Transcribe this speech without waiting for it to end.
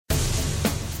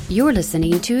You're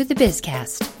listening to the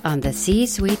Bizcast on the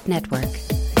C-Suite Network.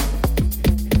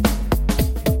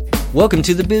 Welcome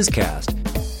to the Bizcast.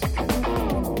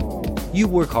 You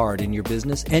work hard in your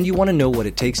business and you want to know what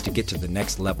it takes to get to the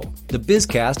next level. The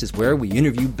Bizcast is where we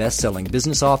interview best-selling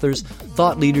business authors,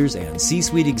 thought leaders, and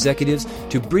C-Suite executives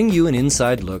to bring you an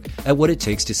inside look at what it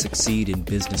takes to succeed in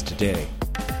business today.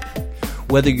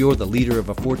 Whether you're the leader of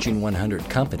a Fortune 100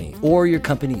 company or your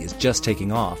company is just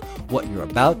taking off, what you're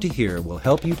about to hear will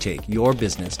help you take your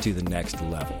business to the next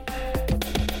level.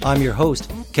 I'm your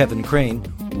host, Kevin Crane.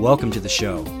 Welcome to the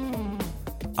show.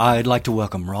 I'd like to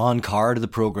welcome Ron Carr to the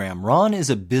program. Ron is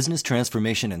a business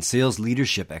transformation and sales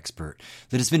leadership expert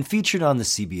that has been featured on the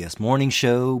CBS Morning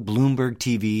Show, Bloomberg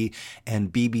TV,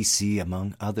 and BBC,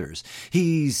 among others.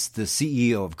 He's the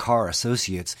CEO of Carr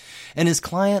Associates, and his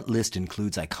client list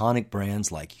includes iconic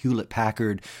brands like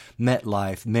Hewlett-Packard,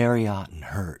 MetLife, Marriott, and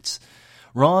Hertz.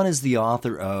 Ron is the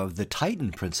author of The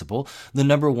Titan Principle, the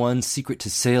 #1 secret to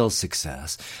sales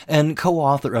success, and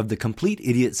co-author of The Complete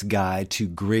Idiot's Guide to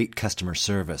Great Customer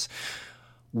Service.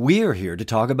 We're here to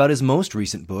talk about his most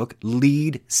recent book,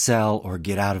 Lead, Sell, or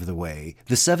Get Out of the Way,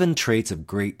 The 7 Traits of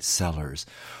Great Sellers.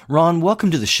 Ron,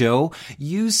 welcome to the show.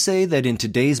 You say that in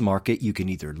today's market, you can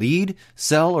either lead,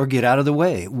 sell, or get out of the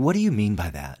way. What do you mean by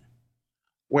that?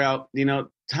 Well,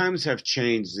 times have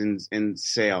changed in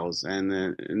sales.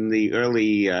 And in the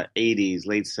early 80s,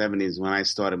 late 70s, when I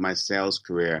started my sales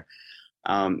career,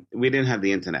 we didn't have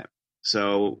the internet.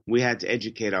 So we had to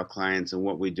educate our clients on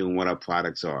what we do and what our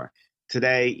products are.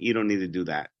 Today, you don't need to do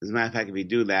that. As a matter of fact, if you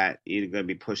do that, you're going to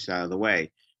be pushed out of the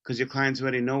way because your clients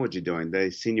already know what you're doing.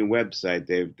 They've seen your website.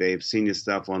 They've seen your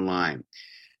stuff online.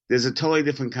 There's a totally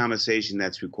different conversation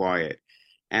that's required.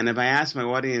 And if I ask my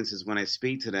audiences when I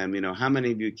speak to them, how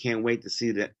many of you can't wait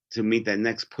to meet that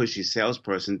next pushy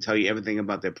salesperson, tell you everything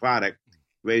about their product,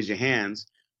 raise your hands.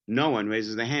 No one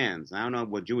raises their hands. I don't know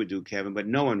what you would do, Kevin, but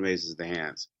no one raises their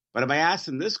hands. But if I ask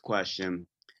them this question,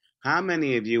 how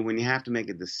many of you, when you have to make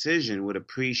a decision, would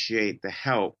appreciate the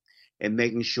help in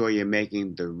making sure you're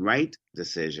making the right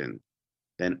decision?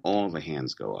 Then all the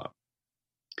hands go up.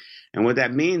 And what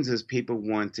that means is people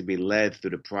want to be led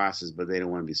through the process, but they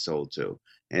don't want to be sold to.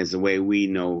 And it's the way we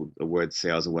know the word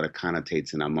sales and what it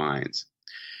connotates in our minds.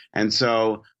 And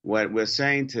so what we're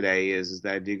saying today is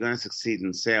that if you're going to succeed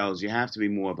in sales, you have to be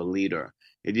more of a leader.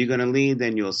 If you're going to lead,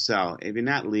 then you'll sell. If you're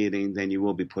not leading, then you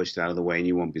will be pushed out of the way and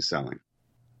you won't be selling.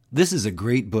 This is a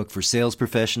great book for sales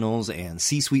professionals and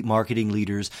C-suite marketing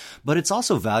leaders, but it's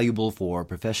also valuable for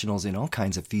professionals in all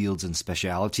kinds of fields and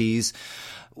specialties.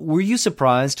 Were you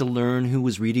surprised to learn who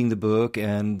was reading the book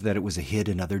and that it was a hit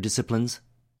in other disciplines?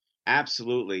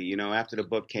 Absolutely. After the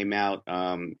book came out,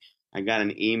 I got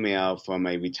an email from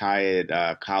a retired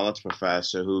college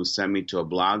professor who sent me to a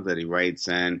blog that he writes,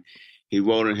 and he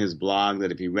wrote in his blog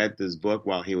that if he read this book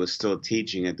while he was still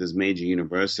teaching at this major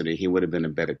university, he would have been a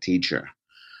better teacher.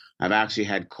 I've actually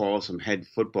had calls from head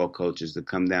football coaches to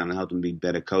come down and help them be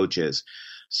better coaches.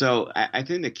 So I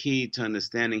think the key to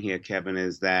understanding here, Kevin,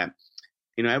 is that,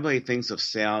 everybody thinks of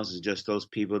sales as just those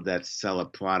people that sell a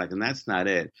product, and that's not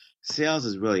it. Sales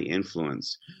is really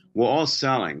influence. We're all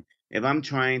selling. If I'm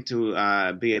trying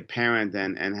to be a parent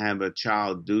and have a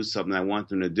child do something I want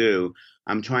them to do,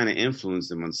 I'm trying to influence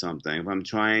them on something. If I'm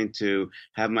trying to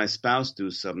have my spouse do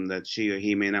something that she or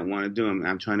he may not want to do,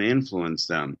 I'm trying to influence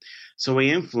them. So we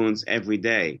influence every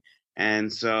day.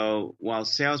 And so while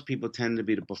salespeople tend to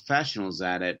be the professionals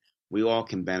at it, we all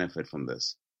can benefit from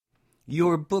this.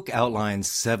 Your book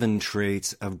outlines 7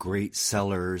 traits of great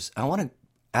sellers. I want to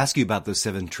ask you about those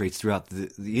 7 traits throughout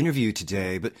the interview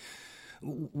today, but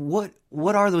what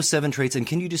are those 7 traits, and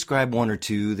can you describe 1 or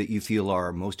 2 that you feel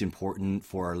are most important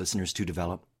for our listeners to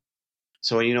develop?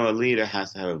 So, a leader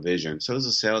has to have a vision. So does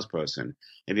a salesperson.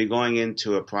 If you're going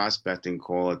into a prospecting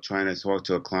call or trying to talk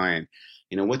to a client,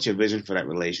 what's your vision for that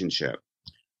relationship?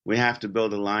 We have to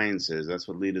build alliances. That's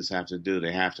what leaders have to do.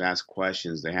 They have to ask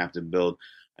questions. They have to build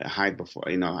valuable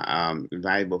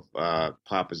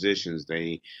propositions.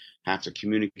 They have to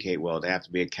communicate well. They have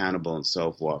to be accountable and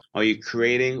so forth. Are you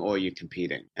creating or are you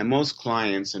competing? And most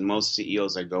clients and most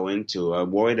CEOs I go into are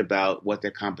worried about what their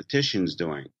competition is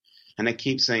doing. And I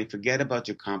keep saying, forget about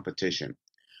your competition.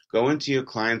 Go into your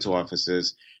clients'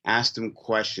 offices, ask them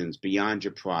questions beyond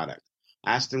your product.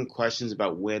 Ask them questions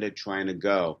about where they're trying to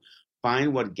go.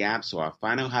 Find what gaps are.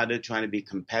 Find out how they're trying to be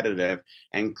competitive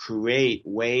and create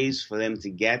ways for them to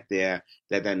get there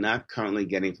that they're not currently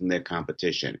getting from their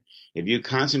competition. If you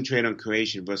concentrate on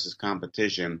creation versus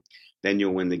competition, then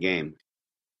you'll win the game.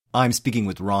 I'm speaking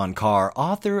with Ron Carr,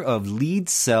 author of Lead,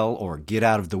 Sell, or Get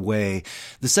Out of the Way,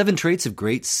 The 7 Traits of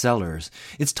Great Sellers.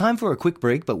 It's time for a quick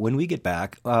break, but when we get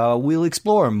back, we'll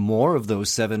explore more of those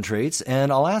 7 traits,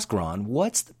 and I'll ask Ron,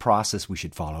 what's the process we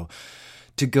should follow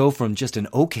to go from just an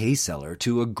okay seller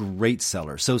to a great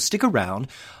seller? So stick around.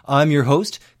 I'm your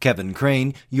host, Kevin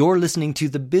Crane. You're listening to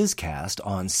the BizCast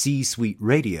on C-Suite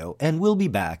Radio, and we'll be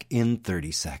back in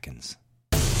 30 seconds.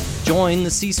 Join the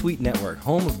C-Suite Network,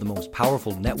 home of the most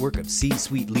powerful network of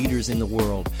C-Suite leaders in the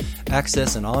world.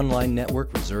 Access an online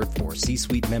network reserved for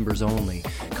C-Suite members only.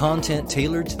 Content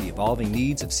tailored to the evolving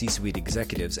needs of C-Suite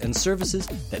executives and services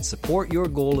that support your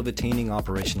goal of attaining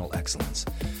operational excellence.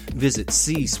 Visit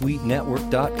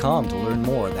csuitenetwork.com to learn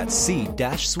more. That's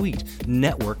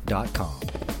c-suitenetwork.com.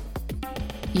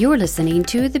 You're listening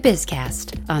to the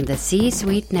BizCast on the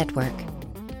C-Suite Network.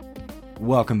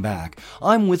 Welcome back.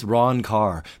 I'm with Ron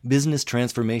Carr, business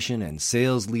transformation and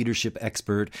sales leadership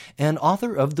expert and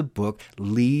author of the book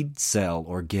Lead, Sell,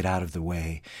 or Get Out of the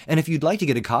Way. And if you'd like to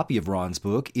get a copy of Ron's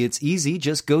book, it's easy.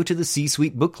 Just go to the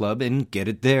C-Suite Book Club and get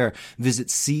it there.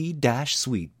 Visit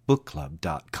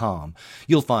c-suitebookclub.com.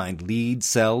 You'll find Lead,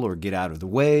 Sell, or Get Out of the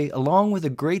Way, along with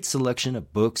a great selection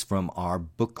of books from our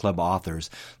book club authors,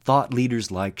 thought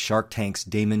leaders like Shark Tank's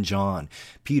Damon John,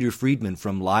 Peter Friedman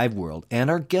from LiveWorld,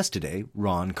 and our guest today,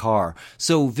 Ron Carr.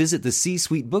 So visit the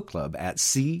C-Suite Book Club at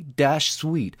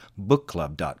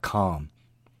c-suitebookclub.com.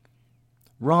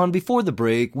 Ron, before the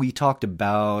break, we talked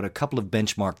about a couple of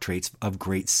benchmark traits of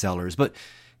great sellers, but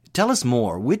tell us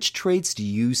more. Which traits do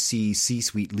you see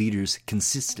C-Suite leaders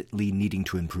consistently needing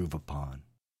to improve upon?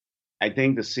 I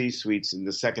think the C-suites and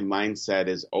the second mindset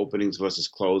is openings versus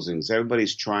closings.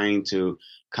 Everybody's trying to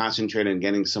concentrate on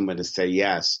getting someone to say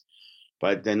yes,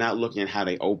 but they're not looking at how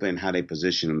they open, how they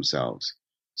position themselves.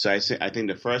 So I think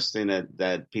the first thing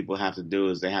that people have to do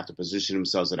is they have to position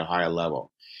themselves at a higher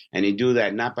level. And you do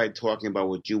that not by talking about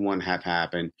what you want to have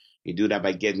happen. You do that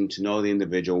by getting to know the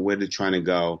individual, where they're trying to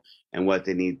go, and what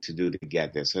they need to do to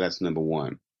get there. So that's number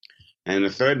one. And the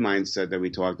third mindset that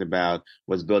we talked about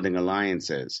was building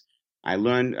alliances. I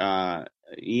learned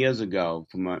years ago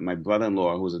from my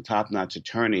brother-in-law, who was a top-notch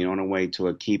attorney on a way to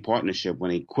a key partnership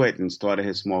when he quit and started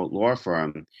his small law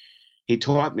firm. He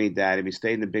taught me that if he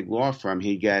stayed in a big law firm,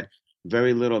 he'd get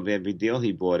very little of every deal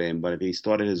he brought in. But if he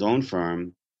started his own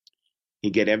firm,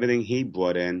 he'd get everything he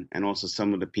brought in and also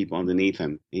some of the people underneath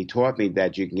him. He taught me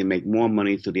that you can make more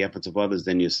money through the efforts of others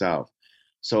than yourself.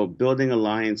 So building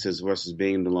alliances versus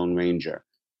being the Lone Ranger.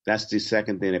 That's the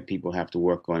second thing that people have to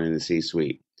work on in the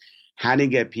C-suite. How do you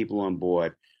get people on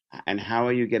board? And how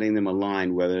are you getting them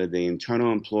aligned, whether the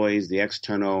internal employees, the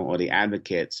external, or the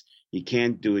advocates? You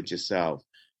can't do it yourself.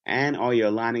 And are you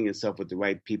aligning yourself with the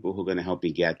right people who are going to help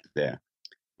you get there?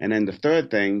 And then the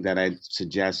third thing that I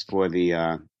suggest for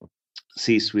the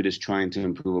C-suite is trying to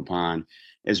improve upon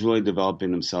is really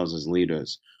developing themselves as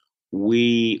leaders.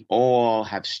 We all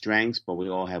have strengths, but we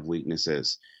all have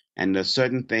weaknesses. And there's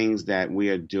certain things that we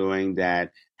are doing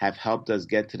that have helped us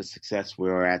get to the success we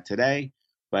are at today,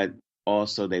 but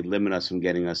also they limit us from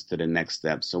getting us to the next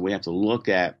step. So we have to look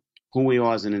at who we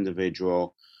are as an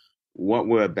individual, what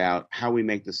we're about, how we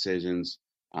make decisions,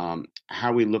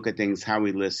 how we look at things, how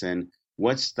we listen,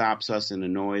 what stops us in the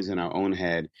noise in our own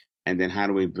head, and then how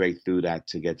do we break through that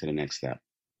to get to the next step.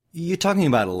 You're talking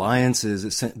about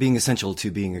alliances being essential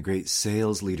to being a great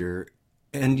sales leader,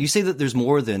 and you say that there's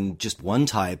more than just one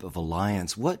type of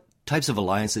alliance. What types of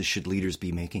alliances should leaders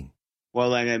be making? Well,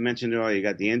 like I mentioned earlier, you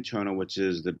got the internal, which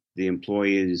is the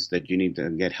employees that you need to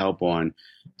get help on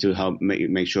to help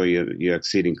make sure you're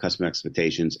exceeding customer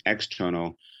expectations.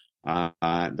 External,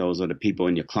 those are the people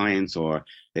in your clients, or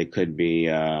they could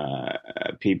be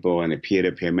people in a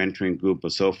peer-to-peer mentoring group or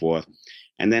so forth.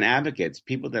 And then advocates,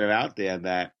 people that are out there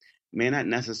that may not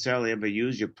necessarily ever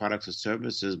use your products or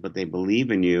services, but they believe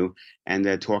in you and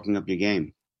they're talking up your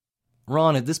game.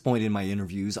 Ron, at this point in my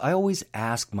interviews, I always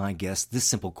ask my guests this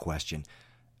simple question: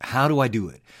 how do I do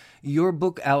it? Your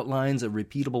book outlines a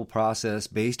repeatable process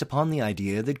based upon the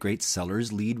idea that great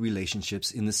sellers lead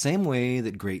relationships in the same way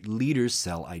that great leaders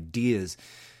sell ideas.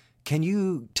 Can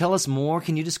you tell us more?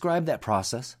 Can you describe that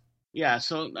process? Yeah,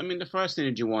 so, the first thing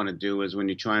that you want to do is when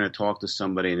you're trying to talk to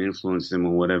somebody and influence them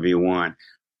or whatever you want,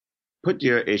 put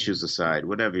your issues aside,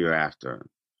 whatever you're after.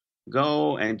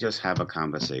 Go and just have a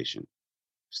conversation.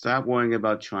 Stop worrying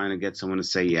about trying to get someone to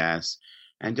say yes,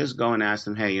 and just go and ask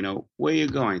them, hey, where are you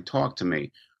going? Talk to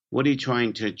me. What are you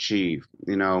trying to achieve?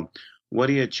 What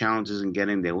are your challenges in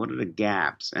getting there? What are the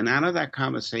gaps? And out of that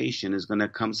conversation is going to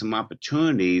come some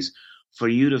opportunities for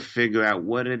you to figure out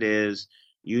what it is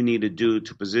you need to do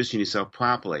to position yourself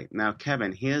properly. Now,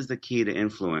 Kevin, here's the key to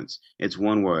influence. It's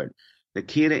one word: The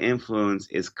key to influence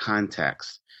is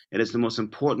context. It is the most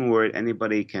important word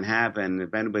anybody can have, and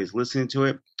if anybody's listening to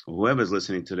it, or whoever's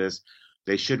listening to this,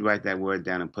 they should write that word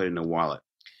down and put it in a wallet.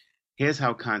 Here's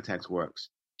how context works.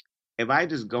 If I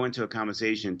just go into a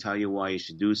conversation and tell you why you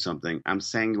should do something, I'm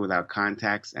saying it without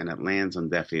context and it lands on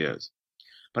deaf ears.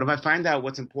 But if I find out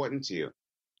what's important to you,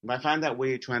 if I find out where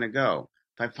you're trying to go,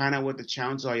 if I find out what the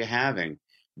challenges are you're having,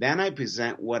 then I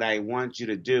present what I want you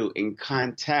to do in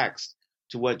context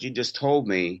to what you just told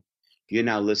me. You're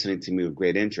now listening to me with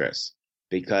great interest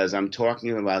because I'm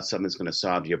talking about something that's going to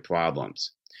solve your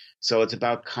problems. So it's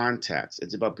about context.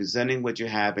 It's about presenting what you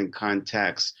have in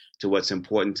context to what's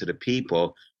important to the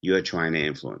people you're trying to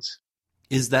influence.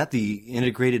 Is that the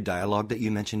integrated dialogue that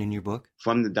you mentioned in your book?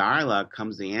 From the dialogue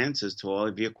comes the answers to all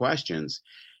of your questions.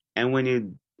 And when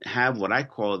you have what I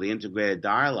call the integrated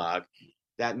dialogue,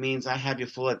 that means I have your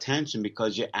full attention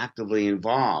because you're actively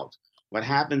involved. What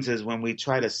happens is when we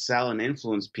try to sell and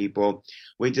influence people,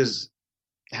 we just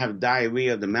have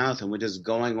diarrhea of the mouth and we're just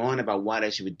going on about why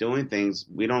they should be doing things.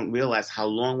 We don't realize how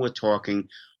long we're talking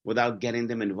without getting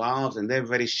them involved, and they're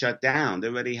already shut down.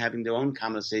 They're already having their own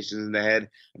conversations in their head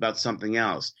about something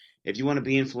else. If you want to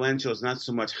be influential, it's not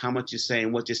so much how much you say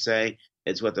and what you say.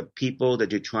 It's what the people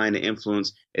that you're trying to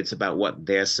influence, it's about what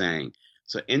they're saying.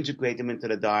 So integrate them into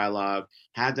the dialogue,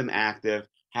 have them active,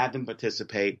 have them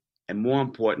participate, and more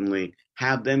importantly,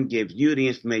 have them give you the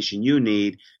information you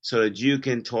need so that you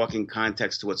can talk in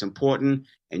context to what's important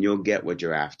and you'll get what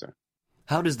you're after.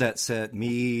 How does that set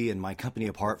me and my company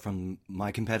apart from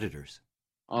my competitors?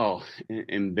 Oh,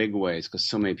 in big ways, because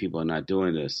so many people are not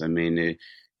doing this. I mean,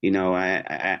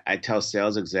 I tell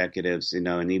sales executives,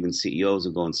 and even CEOs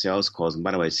who go on sales calls. And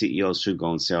by the way, CEOs should go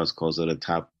on sales calls to the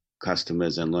top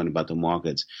customers and learn about the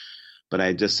markets. But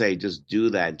I just say, just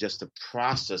do that. Just the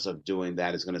process of doing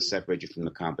that is going to separate you from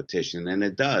the competition. And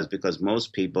it does, because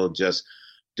most people just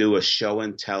do a show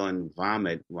and tell and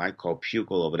vomit, what I call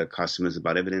puke all over the customers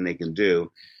about everything they can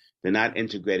do. They're not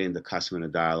integrating the customer in the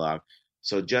dialogue.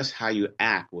 So just how you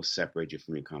act will separate you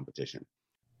from your competition.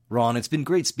 Ron, it's been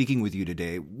great speaking with you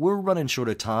today. We're running short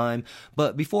of time,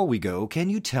 but before we go, can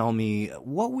you tell me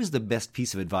what was the best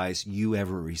piece of advice you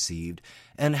ever received,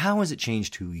 and how has it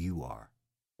changed who you are?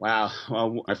 Wow.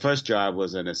 Well, my first job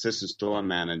was an assistant store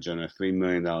manager in a $3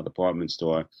 million department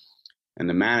store. And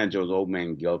the manager was old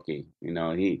man Gilkey.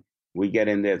 We get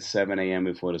in there at 7 a.m.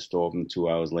 before the store opened 2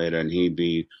 hours later, and he'd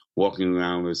be walking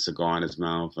around with a cigar in his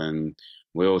mouth. And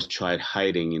we always tried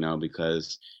hiding,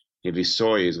 because if he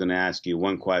saw you, he's going to ask you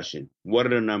one question. What are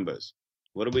the numbers?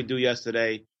 What did we do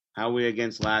yesterday? How are we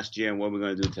against last year? And what are we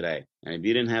going to do today? And if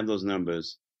you didn't have those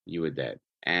numbers, you were dead.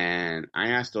 And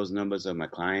I asked those numbers of my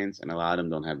clients, and a lot of them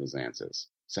don't have those answers.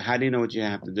 So how do you know what you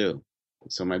have to do?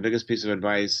 So my biggest piece of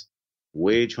advice,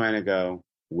 where you're trying to go,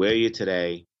 where you're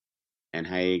today, and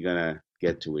how you're going to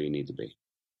get to where you need to be.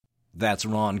 That's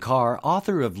Ron Carr,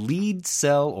 author of Lead,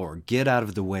 Sell, or Get Out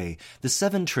of the Way, The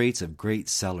 7 Traits of Great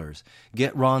Sellers.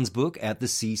 Get Ron's book at the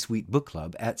C-Suite Book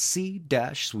Club at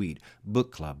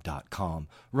c-suitebookclub.com.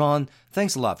 Ron,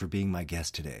 thanks a lot for being my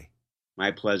guest today.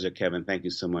 My pleasure, Kevin. Thank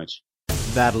you so much.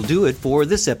 That'll do it for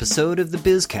this episode of the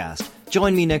BizCast.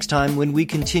 Join me next time when we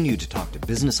continue to talk to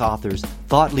business authors,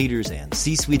 thought leaders, and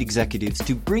C-suite executives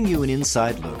to bring you an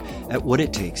inside look at what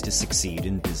it takes to succeed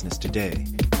in business today.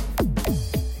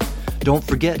 Don't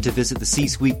forget to visit the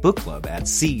C-Suite Book Club at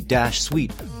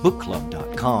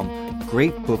c-suitebookclub.com.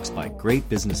 Great books by great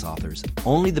business authors.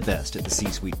 Only the best at the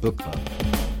C-Suite Book Club.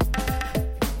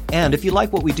 And if you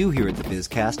like what we do here at the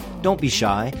BizCast, don't be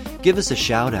shy. Give us a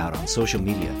shout out on social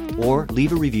media or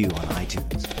leave a review on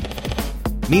iTunes.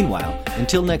 Meanwhile,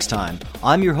 until next time,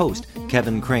 I'm your host,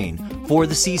 Kevin Crane, for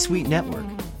the C-Suite Network.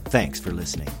 Thanks for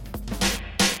listening.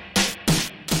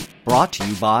 Brought to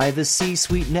you by the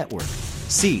C-Suite Network.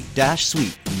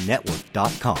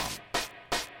 c-suitenetwork.com.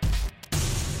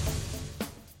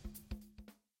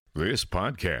 This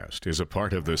podcast is a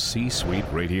part of the C-Suite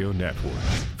Radio Network.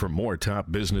 For more top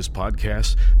business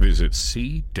podcasts, visit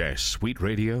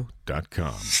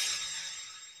c-suiteradio.com.